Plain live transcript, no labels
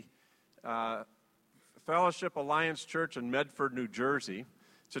Fellowship Alliance Church in Medford, New Jersey.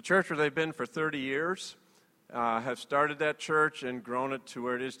 It's a church where they've been for 30 years, have started that church and grown it to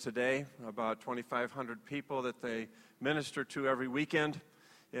where it is today, about 2,500 people that they minister to every weekend.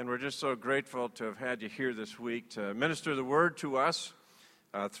 And we're just so grateful to have had you here this week to minister the word to us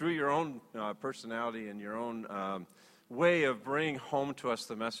through your own personality and your own way of bringing home to us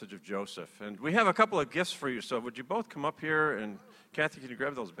the message of Joseph. And we have a couple of gifts for you, so would you both come up here? And Kathy, can you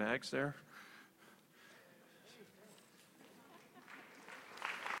grab those bags there?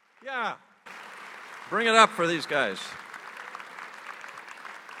 Yeah. Bring it up for these guys.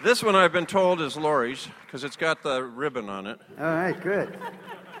 This one I've been told is Lori's because it's got the ribbon on it. All right, good.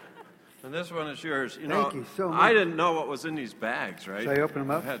 And this one is yours. Thank you so much. I didn't know what was in these bags, right? Should I open them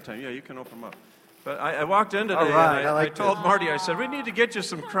up? Ahead of time. Yeah, you can open them up. But I walked in today right, and I told Marty, I said, we need to get you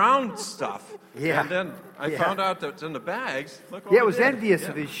some crown stuff. Yeah. And then I found out that it's in the bags. Look what Yeah, I we was did. envious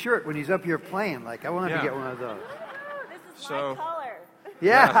of his shirt when he's up here playing. Like, I wanted to get one of those. This is my color.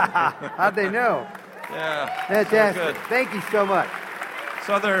 Yeah. How'd they know? Yeah. Fantastic. Good. Thank you so much.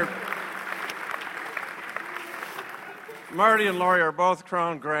 So Marty and Lori are both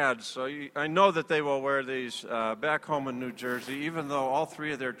Crown grads, so I know that they will wear these back home in New Jersey, even though all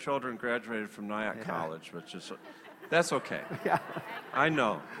three of their children graduated from Nyack College, which is, that's okay. Yeah. I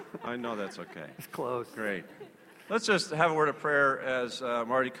know that's okay. It's close. Great. Let's just have a word of prayer as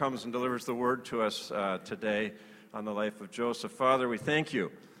Marty comes and delivers the word to us today on the life of Joseph. Father, we thank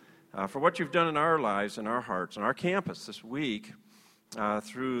you for what you've done in our lives, in our hearts, on our campus this week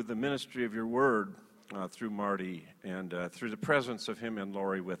through the ministry of your word. Through Marty and through the presence of him and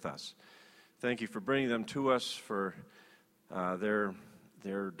Lori with us. Thank you for bringing them to us, for their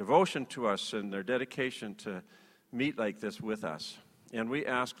devotion to us and their dedication to meet like this with us. And we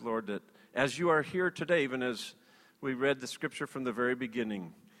ask, Lord, that as you are here today, even as we read the scripture from the very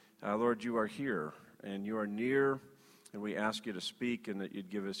beginning, Lord, you are here and you are near, and we ask you to speak and that you'd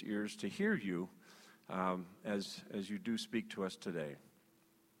give us ears to hear you as you do speak to us today.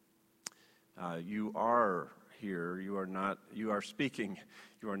 You are here. You are speaking.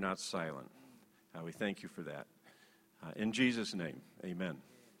 You are not silent. We thank you for that. In Jesus' name, amen.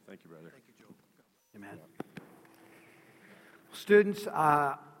 Thank you, brother. Thank you, Joe. Amen. Students,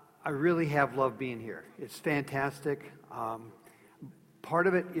 I really have loved being here. It's fantastic. Part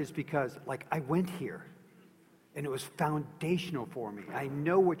of it is because, I went here, and it was foundational for me. I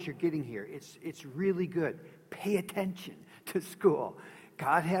know what you're getting here. It's really good. Pay attention to school.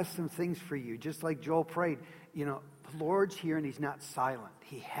 God has some things for you, just like Joel prayed. The Lord's here and he's not silent.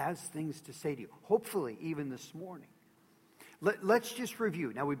 He has things to say to you, hopefully even this morning. Let's just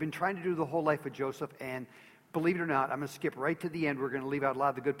review. Now, we've been trying to do the whole life of Joseph, and believe it or not, I'm going to skip right to the end. We're going to leave out a lot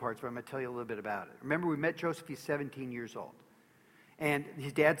of the good parts, but I'm going to tell you a little bit about it. Remember, we met Joseph. He's 17 years old. And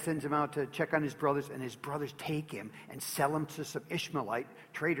his dad sends him out to check on his brothers, and his brothers take him and sell him to some Ishmaelite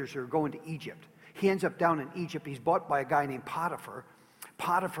traders who are going to Egypt. He ends up down in Egypt. He's bought by a guy named Potiphar.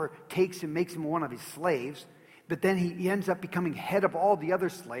 Potiphar takes him, makes him one of his slaves, but then he ends up becoming head of all the other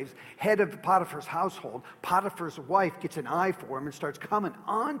slaves, head of Potiphar's household. Potiphar's wife gets an eye for him and starts coming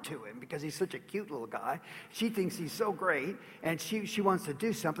on to him because he's such a cute little guy. She thinks he's so great, and she wants to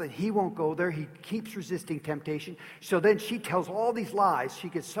do something. He won't go there. He keeps resisting temptation. So then she tells all these lies. She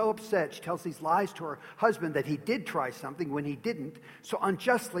gets so upset. She tells these lies to her husband that he did try something when he didn't. So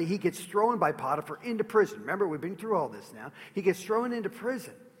unjustly, he gets thrown by Potiphar into prison. Remember, we've been through all this now. He gets thrown into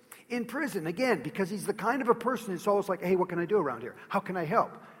prison. In prison, again, because he's the kind of a person who's always like, hey, what can I do around here? How can I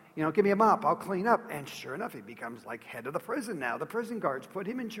help? Give me a mop, I'll clean up. And sure enough, he becomes like head of the prison now. The prison guards put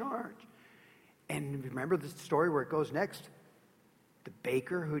him in charge. And remember the story where it goes next? The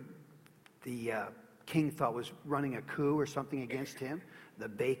baker who the king thought was running a coup or something against him, the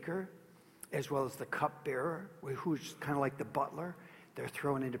baker, as well as the cupbearer, who's kind of like the butler, they're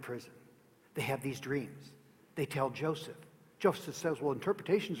thrown into prison. They have these dreams. They tell Joseph. Joseph says, well,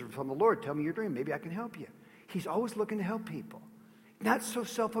 interpretations are from the Lord. Tell me your dream. Maybe I can help you. He's always looking to help people. Not so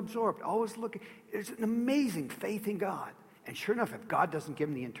self-absorbed. Always looking. There's an amazing faith in God. And sure enough, if God doesn't give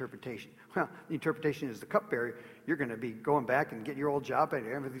him the interpretation, well, the interpretation is the cupbearer. You're going to be going back and getting your old job and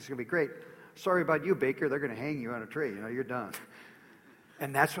everything's going to be great. Sorry about you, baker. They're going to hang you on a tree. You're done.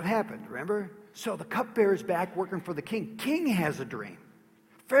 And that's what happened, remember? So the cupbearer's back working for the king. King has a dream.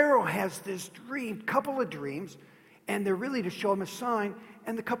 Pharaoh has this dream, couple of dreams, and they're really to show him a sign.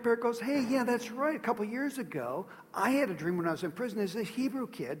 And the cupbearer goes, hey, yeah, that's right. A couple of years ago, I had a dream when I was in prison. As a Hebrew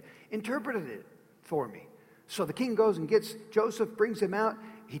kid interpreted it for me. So the king goes and gets Joseph, brings him out.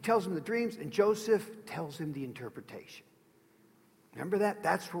 He tells him the dreams, and Joseph tells him the interpretation. Remember that?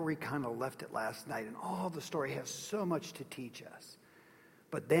 That's where we kind of left it last night. And all the story has so much to teach us.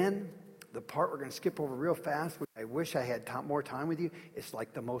 But then the part we're going to skip over real fast, which I wish I had more time with you, is like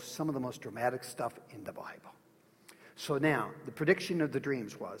some of the most dramatic stuff in the Bible. So now, the prediction of the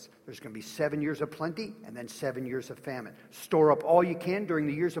dreams was there's going to be 7 years of plenty and then 7 years of famine. Store up all you can during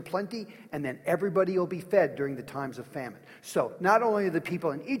the years of plenty, and then everybody will be fed during the times of famine. So not only are the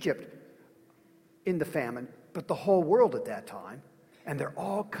people in Egypt in the famine, but the whole world at that time, and they're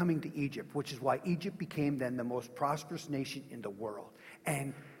all coming to Egypt, which is why Egypt became then the most prosperous nation in the world.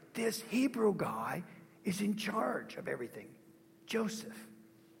 And this Hebrew guy is in charge of everything, Joseph.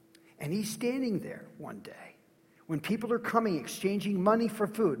 And he's standing there one day when people are coming, exchanging money for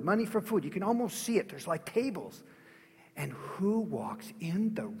food. You can almost see it. There's like tables. And who walks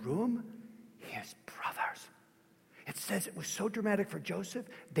in the room? His brothers. It says it was so dramatic for Joseph.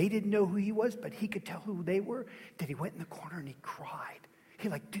 They didn't know who he was, but he could tell who they were, that he went in the corner and he cried. He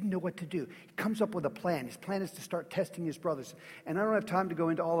didn't know what to do. He comes up with a plan. His plan is to start testing his brothers. And I don't have time to go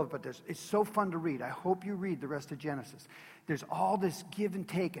into all of it, but it's so fun to read. I hope you read the rest of Genesis. There's all this give and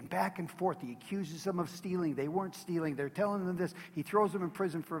take and back and forth. He accuses them of stealing. They weren't stealing. They're telling them this. He throws them in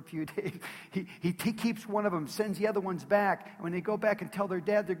prison for a few days. He keeps one of them, sends the other ones back. And when they go back and tell their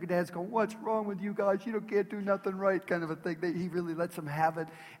dad's going, "What's wrong with you guys? You can't do nothing right," kind of a thing. He really lets them have it.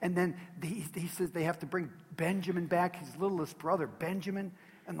 And then he says they have to bring Benjamin back, his littlest brother, Benjamin.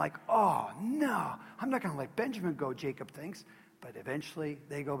 And oh, no, I'm not going to let Benjamin go, Jacob thinks. But eventually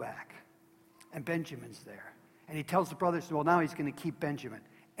they go back. And Benjamin's there. And he tells the brothers, well, now he's going to keep Benjamin.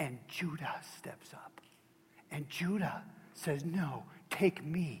 And Judah steps up. And Judah says, no, take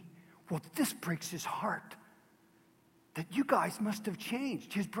me. Well, this breaks his heart. That you guys must have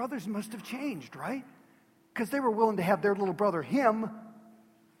changed. His brothers must have changed, right? Because they were willing to have their little brother, him,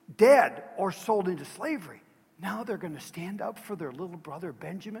 dead or sold into slavery. Now they're going to stand up for their little brother,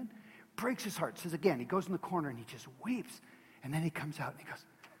 Benjamin. Breaks his heart. Says again, he goes in the corner and he just weeps. And then he comes out and he goes,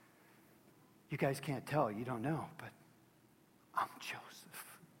 you guys can't tell, you don't know, but I'm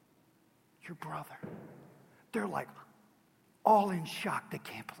Joseph, your brother. They're all in shock. They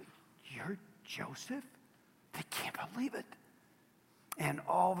can't believe, you're Joseph? They can't believe it. And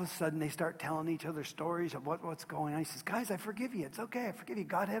all of a sudden they start telling each other stories of what's going on. He says, guys, I forgive you. It's okay, I forgive you.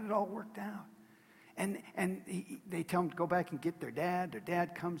 God had it all worked out. And they tell him to go back and get their dad. Their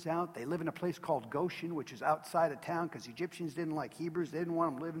dad comes out. They live in a place called Goshen, which is outside of town because Egyptians didn't like Hebrews. They didn't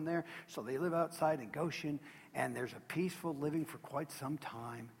want them living there. So they live outside in Goshen. And there's a peaceful living for quite some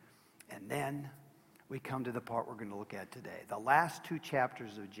time. And then we come to the part we're going to look at today. The last 2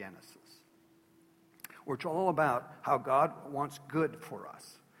 chapters of Genesis, which are all about how God wants good for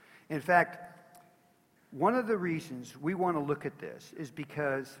us. In fact, one of the reasons we want to look at this is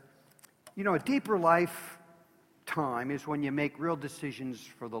because a deeper life time is when you make real decisions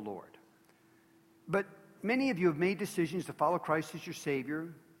for the Lord. But many of you have made decisions to follow Christ as your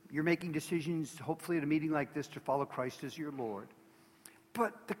Savior. You're making decisions, hopefully at a meeting like this, to follow Christ as your Lord.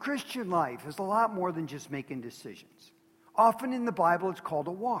 But the Christian life is a lot more than just making decisions. Often in the Bible, it's called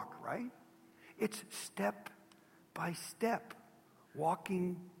a walk, right? It's step by step,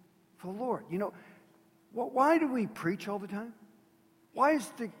 walking for the Lord. Why do we preach all the time? Why is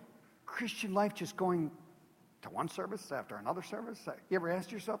the Christian life just going to one service after another service? You ever asked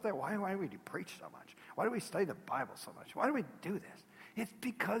yourself that? Why do we preach so much? Why do we study the Bible so much? Why do we do this? It's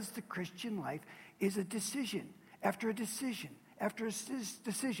because the Christian life is a decision after a decision after a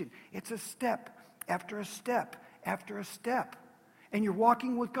decision. It's a step after a step after a step. And you're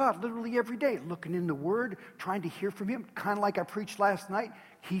walking with God literally every day, looking in the Word, trying to hear from Him. Kind of like I preached last night.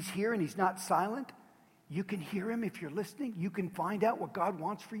 He's here and He's not silent. You can hear Him if you're listening. You can find out what God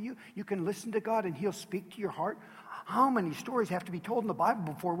wants for you. You can listen to God and He'll speak to your heart. How many stories have to be told in the Bible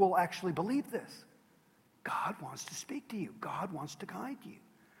before we'll actually believe this? God wants to speak to you. God wants to guide you.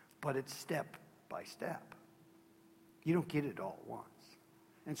 But it's step by step. You don't get it all at once.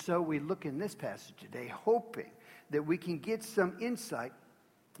 And so we look in this passage today hoping that we can get some insight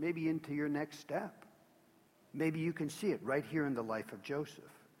maybe into your next step. Maybe you can see it right here in the life of Joseph.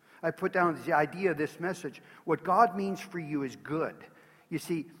 I put down the idea of this message. What God means for you is good. You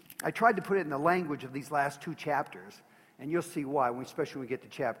see, I tried to put it in the language of these last 2 chapters, and you'll see why, especially when we get to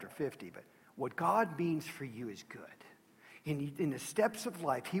chapter 50. But what God means for you is good. In the steps of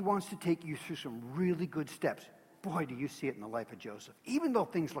life, He wants to take you through some really good steps. Boy, do you see it in the life of Joseph. Even though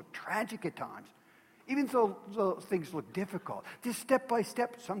things look tragic at times, even though things look difficult, this step by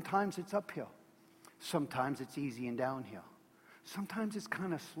step, sometimes it's uphill. Sometimes it's easy and downhill. Sometimes it's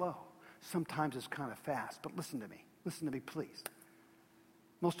kind of slow. Sometimes it's kind of fast. But listen to me. Listen to me, please.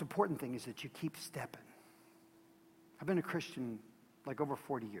 Most important thing is that you keep stepping. I've been a Christian over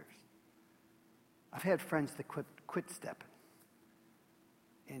 40 years. I've had friends that quit stepping.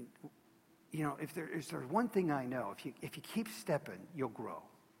 And if there's one thing I know, if you keep stepping, you'll grow.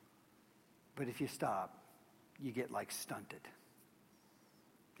 But if you stop, you get like stunted.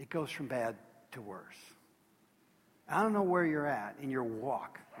 It goes from bad to worse. I don't know where you're at in your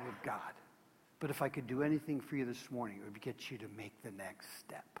walk with God, but if I could do anything for you this morning, it would get you to make the next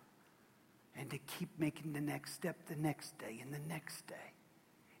step. And to keep making the next step the next day and the next day.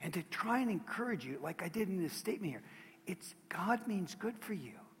 And to try and encourage you, like I did in this statement here, God means good for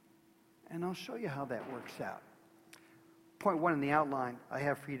you. And I'll show you how that works out. Point 1 in the outline I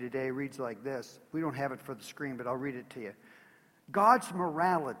have for you today reads like this. We don't have it for the screen, but I'll read it to you. God's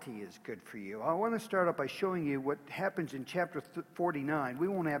morality is good for you. I want to start off by showing you what happens in chapter 49. We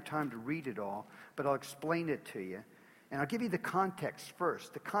won't have time to read it all, but I'll explain it to you. And I'll give you the context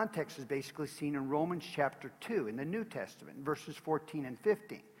first. The context is basically seen in Romans chapter 2 in the New Testament, verses 14 and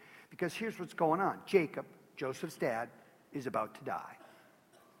 15. Because here's what's going on. Jacob, Joseph's dad, is about to die.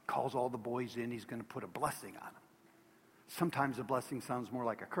 Calls all the boys in. He's going to put a blessing on them. Sometimes a blessing sounds more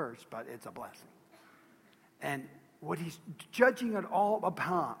like a curse, but it's a blessing. And what he's judging it all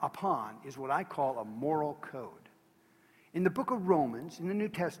upon is what I call a moral code. In the book of Romans, in the New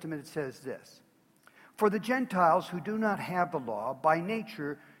Testament, it says this. For the Gentiles who do not have the law, by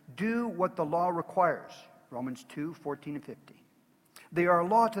nature, do what the law requires. Romans 2, 14 and 15. They are a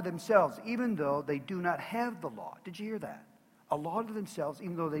law to themselves, even though they do not have the law. Did you hear that? A law to themselves,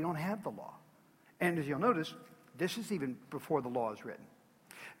 even though they don't have the law. And as you'll notice, this is even before the law is written.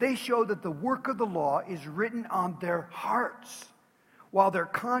 They show that the work of the law is written on their hearts, while their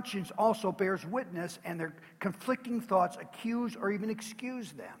conscience also bears witness, and their conflicting thoughts accuse or even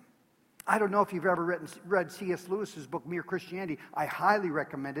excuse them. I don't know if you've ever read C.S. Lewis's book, Mere Christianity. I highly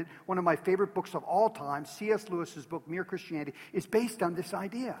recommend it. One of my favorite books of all time, C.S. Lewis's book, Mere Christianity, is based on this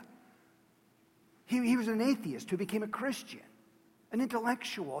idea. He was an atheist who became a Christian, an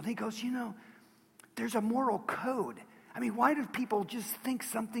intellectual. And he goes, there's a moral code. I mean, why do people just think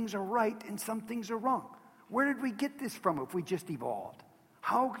some things are right and some things are wrong? Where did we get this from if we just evolved?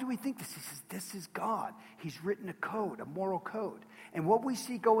 How do we think this? This is God. He's written a code, a moral code. And what we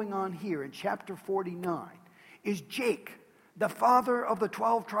see going on here in chapter 49 is Jake, the father of the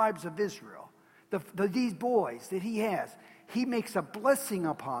 12 tribes of Israel, these boys that he has, he makes a blessing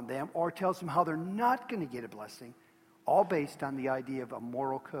upon them or tells them how they're not going to get a blessing, all based on the idea of a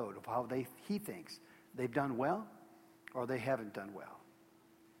moral code of how he thinks they've done well or they haven't done well.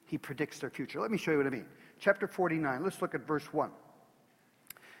 He predicts their future. Let me show you what I mean. Chapter 49, let's look at verse 1.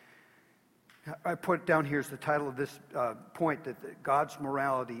 I put it down here as the title of this point, that God's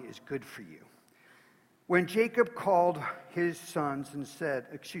morality is good for you. Then Jacob called his sons and said,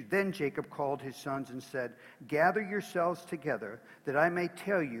 gather yourselves together, that I may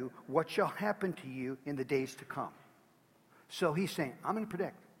tell you what shall happen to you in the days to come. So he's saying, I'm going to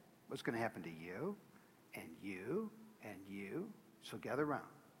predict what's going to happen to you, and you, and you. So gather around.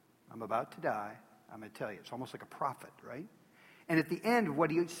 I'm about to die. I'm going to tell you. It's almost like a prophet, right? And at the end of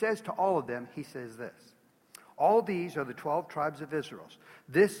what he says to all of them, he says this. All these are the 12 tribes of Israel.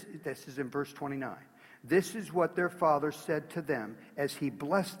 This is in verse 29. This is what their father said to them as he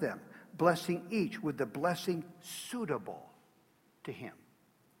blessed them, blessing each with the blessing suitable to him.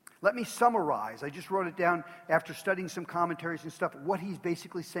 Let me summarize. I just wrote it down after studying some commentaries and stuff, what he's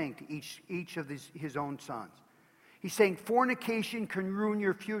basically saying to each of his own sons. He's saying fornication can ruin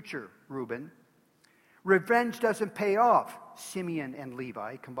your future, Reuben. Revenge doesn't pay off. Simeon and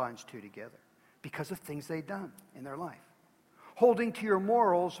Levi combines two together because of things they've done in their life. Holding to your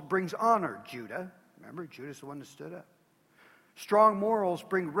morals brings honor, Judah. Remember, Judah's the one that stood up. Strong morals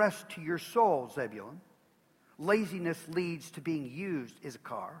bring rest to your soul, Zebulun. Laziness leads to being used,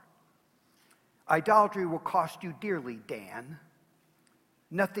 Issachar. Idolatry will cost you dearly, Dan.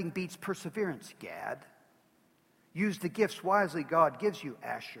 Nothing beats perseverance, Gad. Use the gifts wisely God gives you,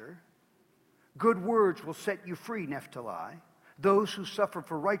 Asher. Good words will set you free, Naphtali. Those who suffer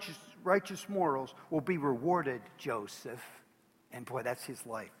for righteous morals will be rewarded, Joseph. And boy, that's his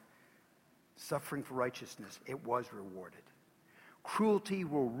life. Suffering for righteousness, it was rewarded. Cruelty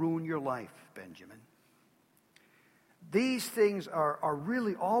will ruin your life, Benjamin. These things are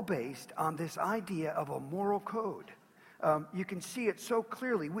really all based on this idea of a moral code. You can see it so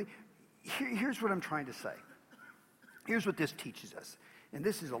clearly. Here's what I'm trying to say. Here's what this teaches us. And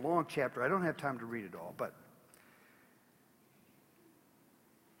this is a long chapter. I don't have time to read it all. But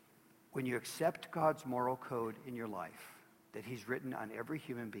when you accept God's moral code in your life that he's written on every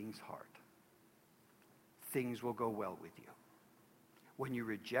human being's heart, things will go well with you. When you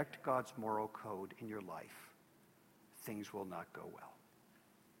reject God's moral code in your life, things will not go well.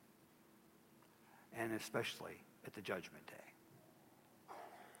 And especially at the judgment day.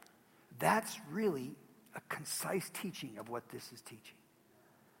 That's really a concise teaching of what this is teaching.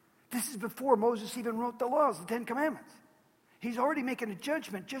 This is before Moses even wrote the laws, the Ten Commandments. He's already making a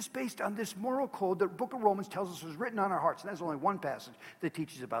judgment just based on this moral code that the book of Romans tells us was written on our hearts. And there's only one passage that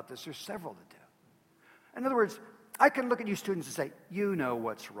teaches about this. There's several that do. In other words, I can look at you students and say, you know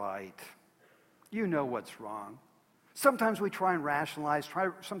what's right. You know what's wrong. Sometimes we try and rationalize.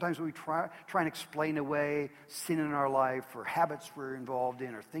 Sometimes we try and explain away sin in our life or habits we're involved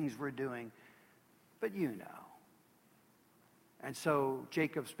in or things we're doing. But you know. And so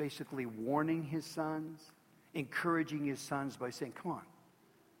Jacob's basically warning his sons, encouraging his sons by saying, come on,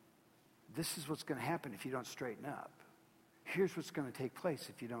 this is what's going to happen if you don't straighten up. Here's what's going to take place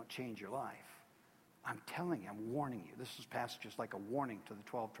if you don't change your life. I'm telling you, I'm warning you. This is passage just like a warning to the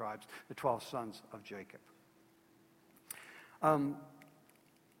 12 tribes, the 12 sons of Jacob.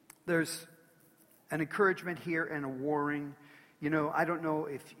 There's an encouragement here and a warning. You know, I don't know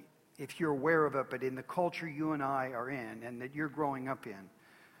if you're aware of it, but in the culture you and I are in and that you're growing up in,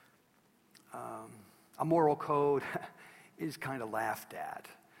 a moral code is kind of laughed at.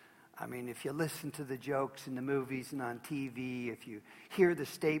 I mean, if you listen to the jokes in the movies and on TV, if you hear the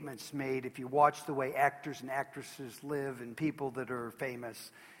statements made, if you watch the way actors and actresses live and people that are famous,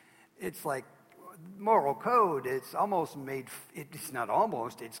 it's like moral code. It's almost it's not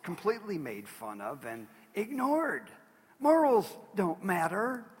almost, it's completely made fun of and ignored. Morals don't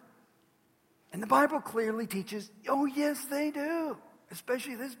matter. And the Bible clearly teaches, oh yes, they do,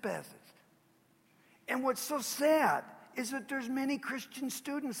 especially this passage. And what's so sad is that there's many Christian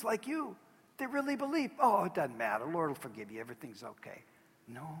students like you that really believe, oh, it doesn't matter. Lord will forgive you. Everything's okay.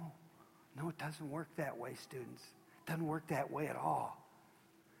 No, it doesn't work that way, students. It doesn't work that way at all.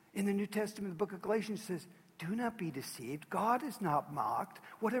 In the New Testament, the book of Galatians says, do not be deceived. God is not mocked.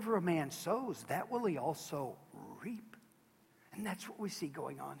 Whatever a man sows, that will he also reap. And that's what we see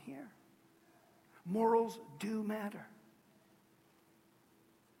going on here. Morals do matter.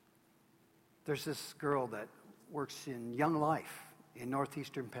 There's this girl that works in Young Life in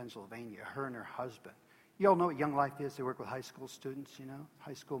northeastern Pennsylvania, her and her husband. You all know what Young Life is. They work with high school students,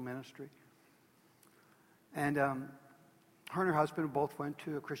 high school ministry. And her and her husband both went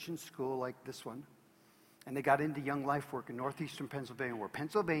to a Christian school like this one. And they got into Young Life work in northeastern Pennsylvania, where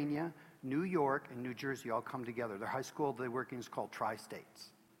Pennsylvania, New York, and New Jersey all come together. Their high school they work in is called Tri-States.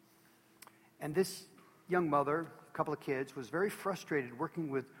 And this young mother, a couple of kids, was very frustrated working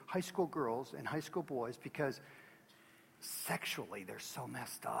with high school girls and high school boys because sexually they're so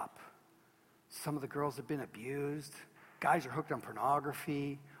messed up. Some of the girls have been abused. Guys are hooked on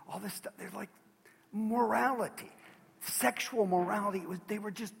pornography. All this stuff. They're like morality, sexual morality. They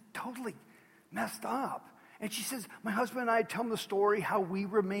were just totally messed up. And she says, my husband and I tell them the story how we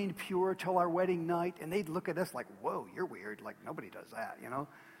remained pure till our wedding night. And they'd look at us like, whoa, you're weird. Like nobody does that,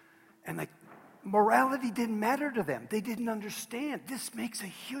 And like, morality didn't matter to them. They didn't understand. This makes a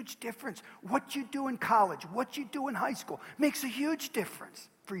huge difference. What you do in college, what you do in high school makes a huge difference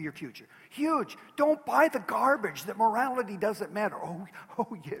for your future. Huge. Don't buy the garbage that morality doesn't matter. Oh,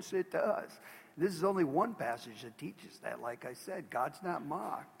 yes, it does. This is only one passage that teaches that. Like I said, God's not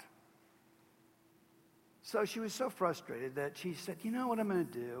mocked. So she was so frustrated that she said, you know what I'm going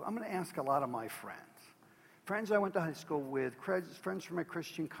to do? I'm going to ask a lot of my friends I went to high school with, friends from my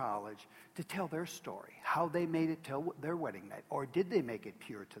Christian college, to tell their story, how they made it till their wedding night, or did they make it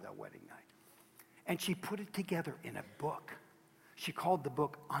pure to their wedding night? And she put it together in a book. She called the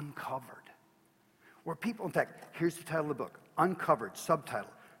book Uncovered, where people, in fact, here's the title of the book, Uncovered,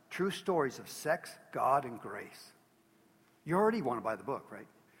 subtitle, True Stories of Sex, God, and Grace. You already want to buy the book, right?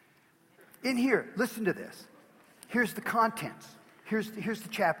 In here, listen to this. Here's the contents. Here's the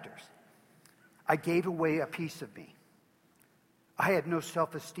chapters. I gave away a piece of me. I had no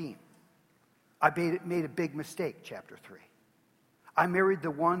self-esteem. I made a big mistake, chapter 3. I married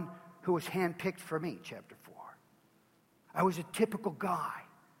the one who was handpicked for me, chapter 4. I was a typical guy,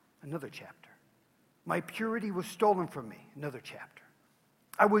 another chapter. My purity was stolen from me, another chapter.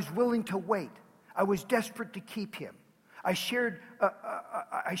 I was willing to wait. I was desperate to keep him. I share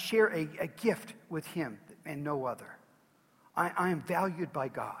a gift with him and no other. I am valued by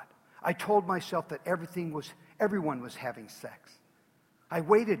God. I told myself that everyone was having sex. I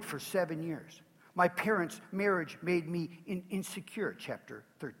waited for 7 years. My parents' marriage made me insecure, chapter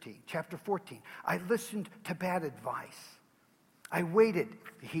 13. Chapter 14, I listened to bad advice. I waited.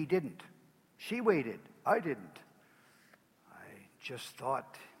 He didn't. She waited. I didn't. I just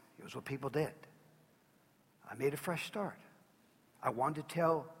thought it was what people did. I made a fresh start. I want to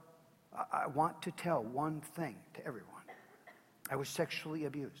tell one thing to everyone. I was sexually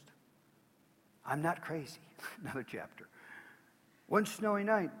abused. I'm not crazy. Another chapter. One snowy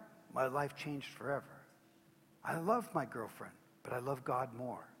night, my life changed forever. I love my girlfriend, but I love God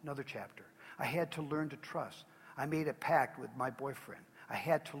more. Another chapter. I had to learn to trust. I made a pact with my boyfriend. I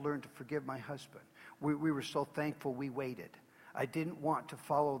had to learn to forgive my husband. We were so thankful we waited. I didn't want to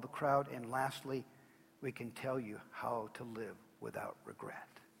follow the crowd. And lastly, we can tell you how to live without regret.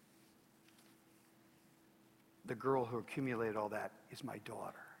 The girl who accumulated all that is my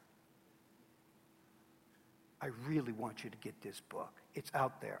daughter. I really want you to get this book. It's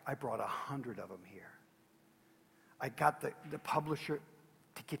out there. I brought 100 of them here. I got the publisher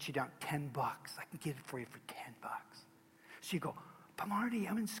to get you down $10. I can get it for you for $10. So you go, but Marty,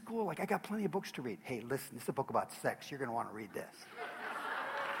 I'm in school. Like, I got plenty of books to read. Hey, listen, this is a book about sex. You're going to want to read this.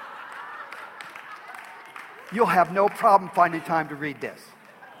 You'll have no problem finding time to read this.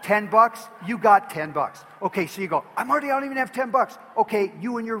 $10, you got $10. Okay, so you go, Marty, I don't even have $10. Okay,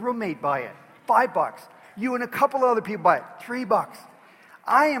 you and your roommate buy it. $5. You and a couple other people buy it. $3.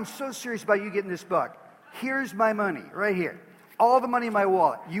 I am so serious about you getting this book. Here's my money right here. All the money in my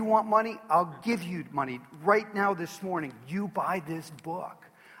wallet. You want money? I'll give you money right now this morning. You buy this book.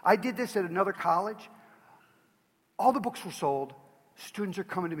 I did this at another college. All the books were sold. Students are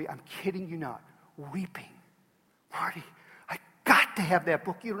coming to me. I'm kidding you not. Weeping. Marty, I got to have that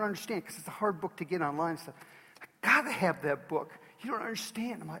book. You don't understand because it's a hard book to get online and stuff. I got to have that book. You don't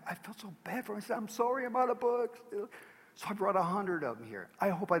understand. I felt so bad for him. I said, I'm sorry, I'm out of books. So I brought 100 of them here. I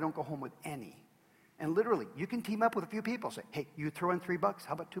hope I don't go home with any. And literally, you can team up with a few people. Say, hey, you throw in $3?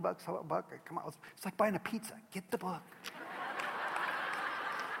 How about $2? How about a buck? Come on, it's like buying a pizza. Get the book.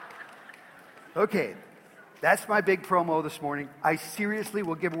 Okay, that's my big promo this morning. I seriously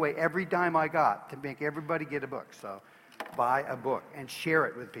will give away every dime I got to make everybody get a book. So buy a book and share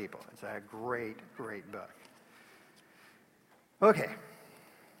it with people. It's a great, great book. Okay,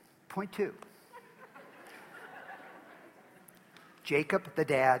 point 2. Jacob, the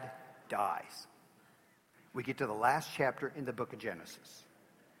dad, dies. We get to the last chapter in the book of Genesis.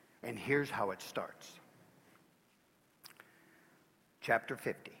 And here's how it starts. Chapter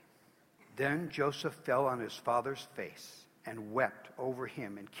 50. Then Joseph fell on his father's face and wept over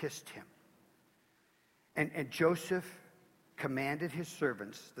him and kissed him. And Joseph commanded his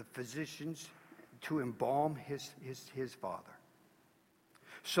servants, the physicians, to embalm his father.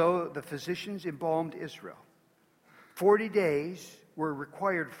 So the physicians embalmed Israel. 40 days were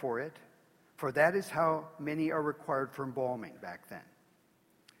required for it, for that is how many are required for embalming back then.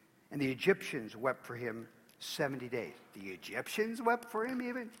 And the Egyptians wept for him 70 days. The Egyptians wept for him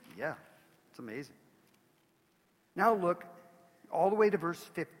even? Yeah, it's amazing. Now look all the way to verse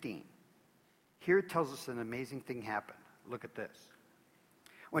 15. Here it tells us an amazing thing happened. Look at this.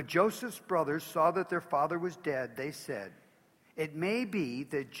 When Joseph's brothers saw that their father was dead, they said, it may be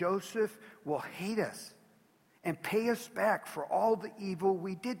that Joseph will hate us and pay us back for all the evil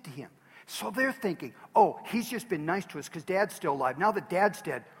we did to him. So they're thinking, oh, he's just been nice to us because Dad's still alive. Now that Dad's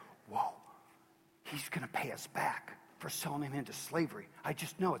dead, whoa, he's going to pay us back for selling him into slavery. I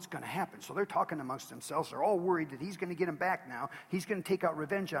just know it's going to happen. So they're talking amongst themselves. They're all worried that he's going to get him back now. He's going to take out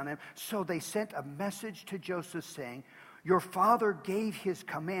revenge on him. So they sent a message to Joseph saying, your father gave his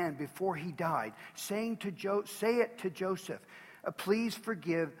command before he died, say it to Joseph, please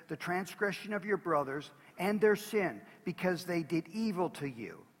forgive the transgression of your brothers and their sin because they did evil to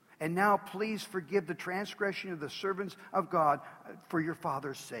you. And now please forgive the transgression of the servants of God for your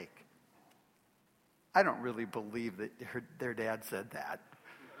father's sake. I don't really believe that their dad said that.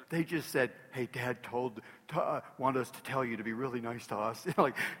 They just said, hey, Dad want us to tell you to be really nice to us,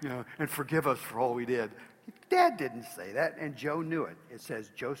 and forgive us for all we did. Dad didn't say that, and Joe knew it. It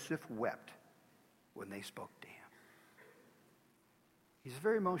says Joseph wept when they spoke to him. He's a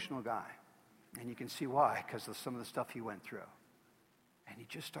very emotional guy, and you can see why, because of some of the stuff he went through. And he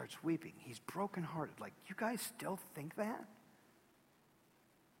just starts weeping. He's brokenhearted. Like, you guys still think that?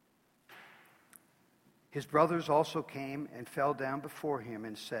 His brothers also came and fell down before him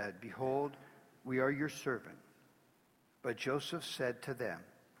and said, behold, we are your servant. But Joseph said to them,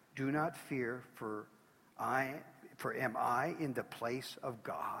 do not fear, for am I in the place of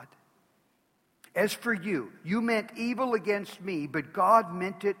God? As for you, you meant evil against me, but God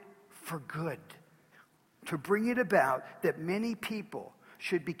meant it for good, to bring it about that many people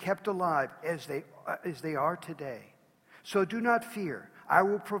should be kept alive as they are today. So do not fear. I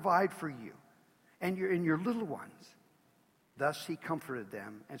will provide for you and your little ones. Thus he comforted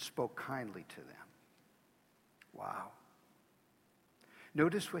them and spoke kindly to them. Wow.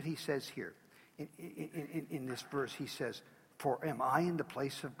 Notice what he says here. In this verse, he says, for am I in the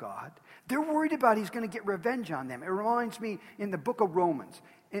place of God? They're worried about he's going to get revenge on them. It reminds me in the book of Romans.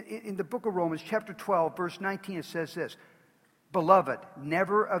 In the book of Romans, chapter 12, verse 19, it says this. Beloved,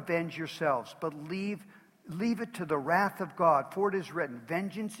 never avenge yourselves, but leave it to the wrath of God. For it is written,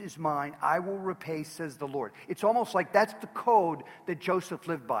 vengeance is mine, I will repay, says the Lord. It's almost like that's the code that Joseph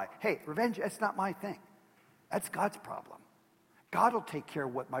lived by. Hey, revenge, that's not my thing. That's God's problem. God will take care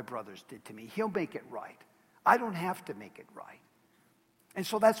of what my brothers did to me. He'll make it right. I don't have to make it right. And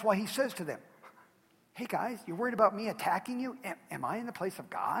so that's why he says to them, hey guys, you're worried about me attacking you? Am I in the place of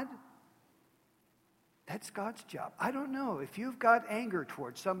God? That's God's job. I don't know. If you've got anger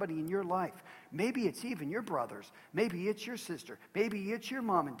towards somebody in your life, maybe it's even your brothers, maybe it's your sister, maybe it's your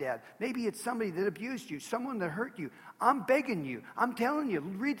mom and dad, maybe it's somebody that abused you, someone that hurt you. I'm begging you, I'm telling you,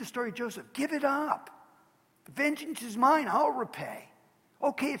 read the story of Joseph. Give it up. Vengeance is mine, I'll repay.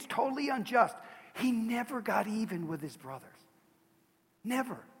 Okay, it's totally unjust. He never got even with his brothers.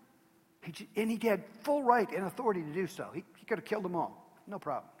 Never. And he had full right and authority to do so. He could have killed them all. No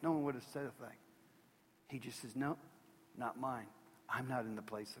problem. No one would have said a thing. He just says, no, not mine. I'm not in the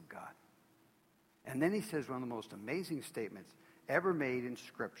place of God. And then he says one of the most amazing statements ever made in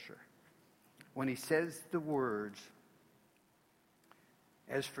Scripture. When he says the words,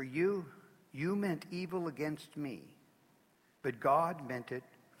 as for you, you meant evil against me, but God meant it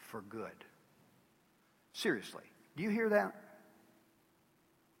for good. Seriously, do you hear that?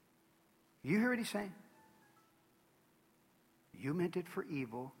 You hear what he's saying? You meant it for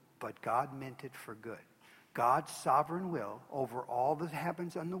evil, but God meant it for good. God's sovereign will over all that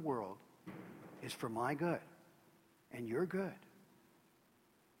happens in the world is for my good and your good.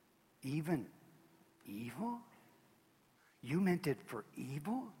 Even evil? You meant it for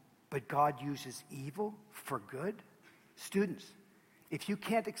evil, but God uses evil for good? Students, if you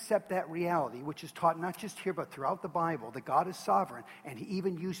can't accept that reality, which is taught not just here but throughout the Bible, that God is sovereign and he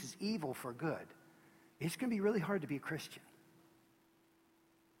even uses evil for good, it's going to be really hard to be a Christian.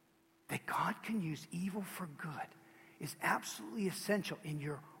 That God can use evil for good is absolutely essential in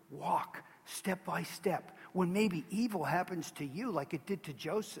your walk, step by step, when maybe evil happens to you like it did to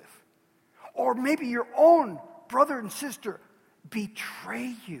Joseph. Or maybe your own brother and sister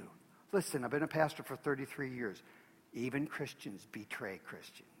betray you. Listen, I've been a pastor for 33 years. Even Christians betray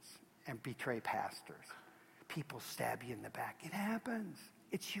Christians and betray pastors. People stab you in the back. It happens.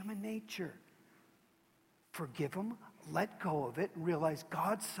 It's human nature. Forgive them, let go of it, and realize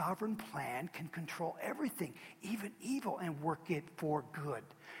God's sovereign plan can control everything, even evil, and work it for good.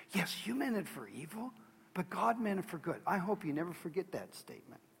 Yes, you meant it for evil, but God meant it for good. I hope you never forget that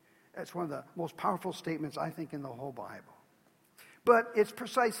statement. That's one of the most powerful statements, I think, in the whole Bible. But it's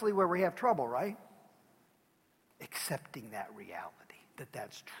precisely where we have trouble, right? Accepting that reality, that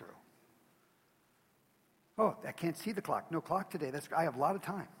that's true. Oh, I can't see the clock. No clock today. I have a lot of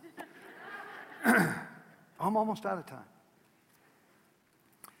time. I'm almost out of time.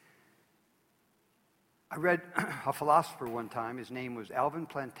 I read a philosopher one time. His name was Alvin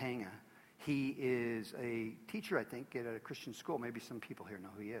Plantinga. He is a teacher, I think, at a Christian school. Maybe some people here know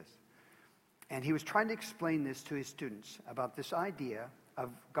who he is. And he was trying to explain this to his students about this idea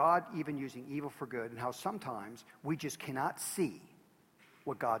of God even using evil for good and how sometimes we just cannot see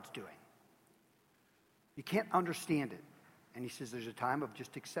what God's doing. You can't understand it. And he says there's a time of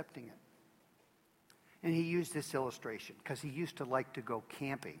just accepting it. And he used this illustration because he used to like to go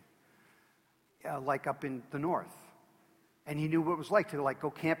camping, like up in the north. And he knew what it was like to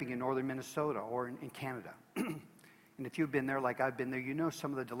go camping in northern Minnesota or in Canada. And if you've been there like I've been there, you know some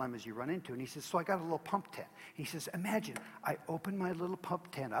of the dilemmas you run into. And he says, so I got a little pump tent. He says, imagine I open my little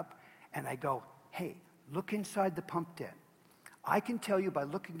pump tent up and I go, hey, look inside the pump tent. I can tell you by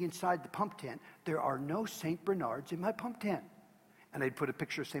looking inside the pump tent, there are no St. Bernards in my pump tent. And I'd put a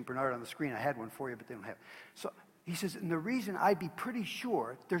picture of St. Bernard on the screen. I had one for you, but they don't have it. So he says, and the reason I'd be pretty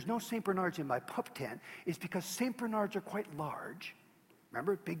sure there's no St. Bernards in my pup tent is because St. Bernards are quite large.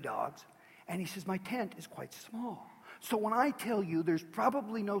 Remember, big dogs. And he says, my tent is quite small. So when I tell you there's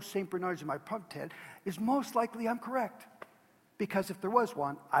probably no St. Bernards in my pup tent, is most likely I'm correct. Because if there was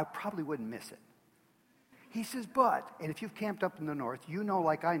one, I probably wouldn't miss it. He says, but, and if you've camped up in the north, you know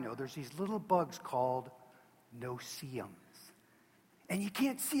like I know, there's these little bugs called no-see-ums. And you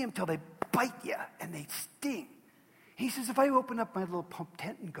can't see them till they bite you and they sting. He says, if I open up my little pump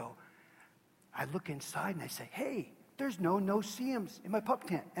tent and go, I look inside and I say, hey, there's no no-see-ums in my pup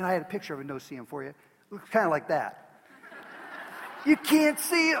tent. And I had a picture of a no-see-um for you. It looks kind of like that. You can't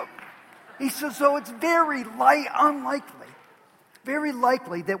see them. He says, so it's very unlikely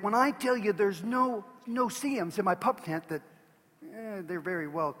that when I tell you there's no no-see-ums in my pup tent, that there very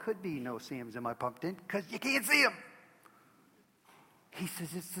well could be no-see-ums in my pup tent because you can't see them. He says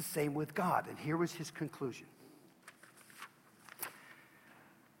it's the same with God. And here was his conclusion.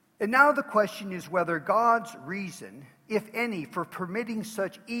 And now the question is whether God's reason, if any, for permitting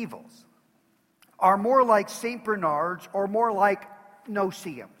such evils are more like St. Bernard's or more like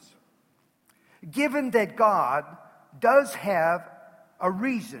no-see-ums. Given that God does have a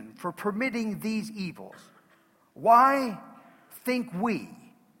reason for permitting these evils, why think we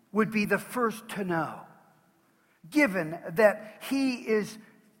would be the first to know? Given that he is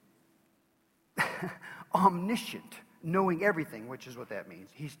omniscient, knowing everything, which is what that means.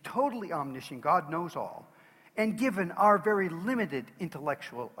 He's totally omniscient. God knows all. And given our very limited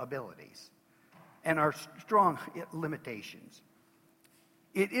intellectual abilities and our strong limitations,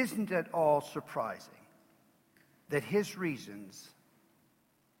 it isn't at all surprising that his reasons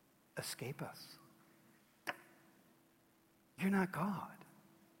escape us. You're not God.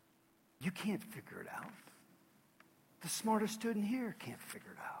 You can't figure it out. The smartest student here can't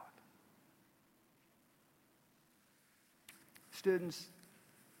figure it out. Students,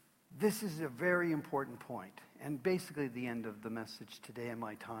 this is a very important point, and basically the end of the message today and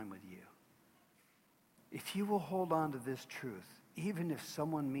my time with you. If you will hold on to this truth, even if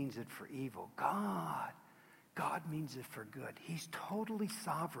someone means it for evil, God means it for good. He's totally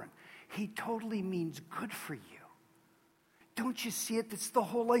sovereign. He totally means good for you. Don't you see it? That's the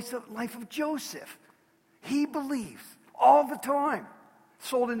whole life of Joseph. He believes all the time.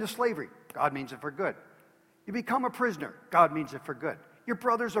 Sold into slavery, God means it for good. You become a prisoner, God means it for good. Your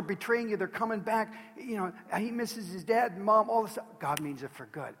brothers are betraying you, they're coming back. You know, he misses his dad and mom, all this stuff. God means it for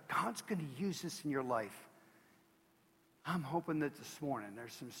good. God's going to use this in your life. I'm hoping that this morning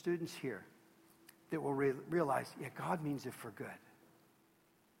there's some students here that will realize, yeah, God means it for good.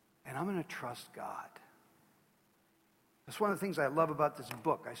 And I'm going to trust God. That's one of the things I love about this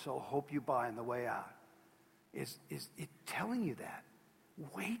book, I so hope you buy on the way out, is it telling you that.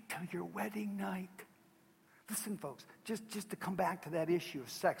 Wait till your wedding night. Listen, folks, just to come back to that issue of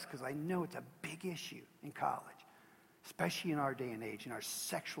sex, because I know it's a big issue in college, especially in our day and age, in our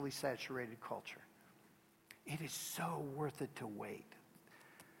sexually saturated culture. It is so worth it to wait.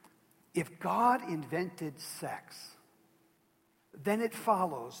 If God invented sex, then it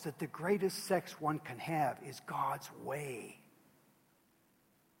follows that the greatest sex one can have is God's way.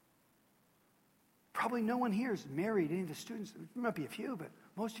 Probably no one here is married. Any of the students, there might be a few, but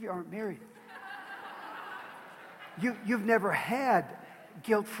most of you aren't married. You've never had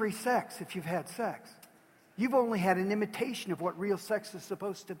guilt-free sex if you've had sex. You've only had an imitation of what real sex is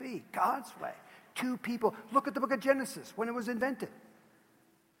supposed to be, God's way. Two people. Look at the book of Genesis when it was invented.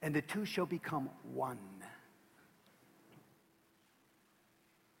 And the two shall become one.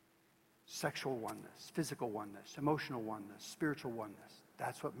 Sexual oneness, physical oneness, emotional oneness, spiritual oneness.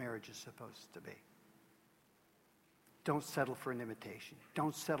 That's what marriage is supposed to be. Don't settle for an imitation.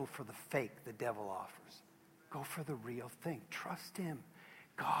 Don't settle for the fake the devil offers. Go for the real thing. Trust him.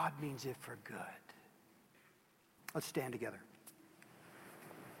 God means it for good. Let's stand together.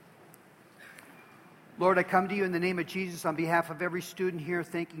 Lord, I come to you in the name of Jesus on behalf of every student here,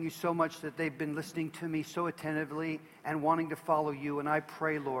 thanking you so much that they've been listening to me so attentively and wanting to follow you. And I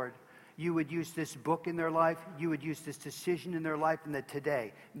pray, Lord, you would use this book in their life, you would use this decision in their life, and that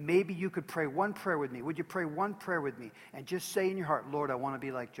today, maybe you could pray one prayer with me. Would you pray one prayer with me and just say in your heart, Lord, I want to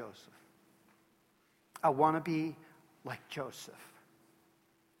be like Joseph. I want to be like Joseph.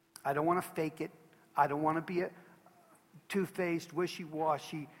 I don't want to fake it. I don't want to be a two-faced,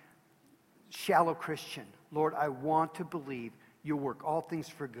 wishy-washy, shallow Christian. Lord, I want to believe you'll work all things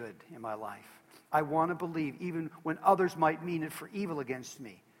for good in my life. I want to believe even when others might mean it for evil against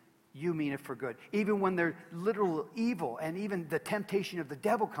me, you mean it for good. Even when they're literal evil and even the temptation of the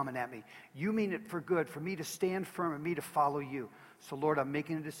devil coming at me, you mean it for good, for me to stand firm and me to follow you. So Lord, I'm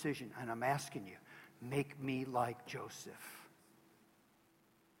making a decision and I'm asking you, make me like Joseph.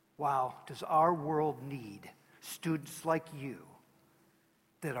 Wow, does our world need students like you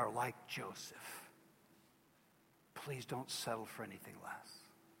that are like Joseph? Please don't settle for anything less.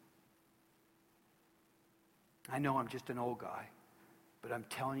 I know I'm just an old guy, but I'm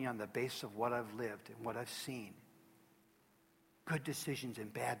telling you on the basis of what I've lived and what I've seen, good decisions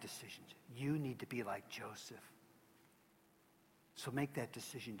and bad decisions, you need to be like Joseph. So make that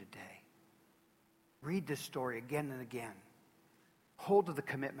decision today. Read this story again and again. Hold to the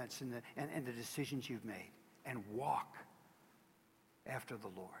commitments and the decisions you've made and walk after the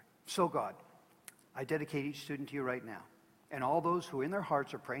Lord. So God, I dedicate each student to you right now. And all those who in their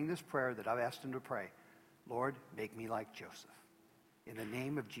hearts are praying this prayer that I've asked them to pray. Lord, make me like Joseph. In the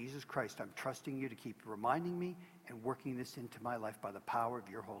name of Jesus Christ, I'm trusting you to keep reminding me and working this into my life by the power of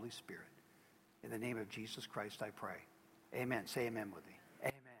your Holy Spirit. In the name of Jesus Christ, I pray. Amen. Say amen with me.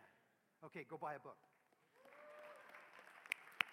 Amen. Okay, go buy a book.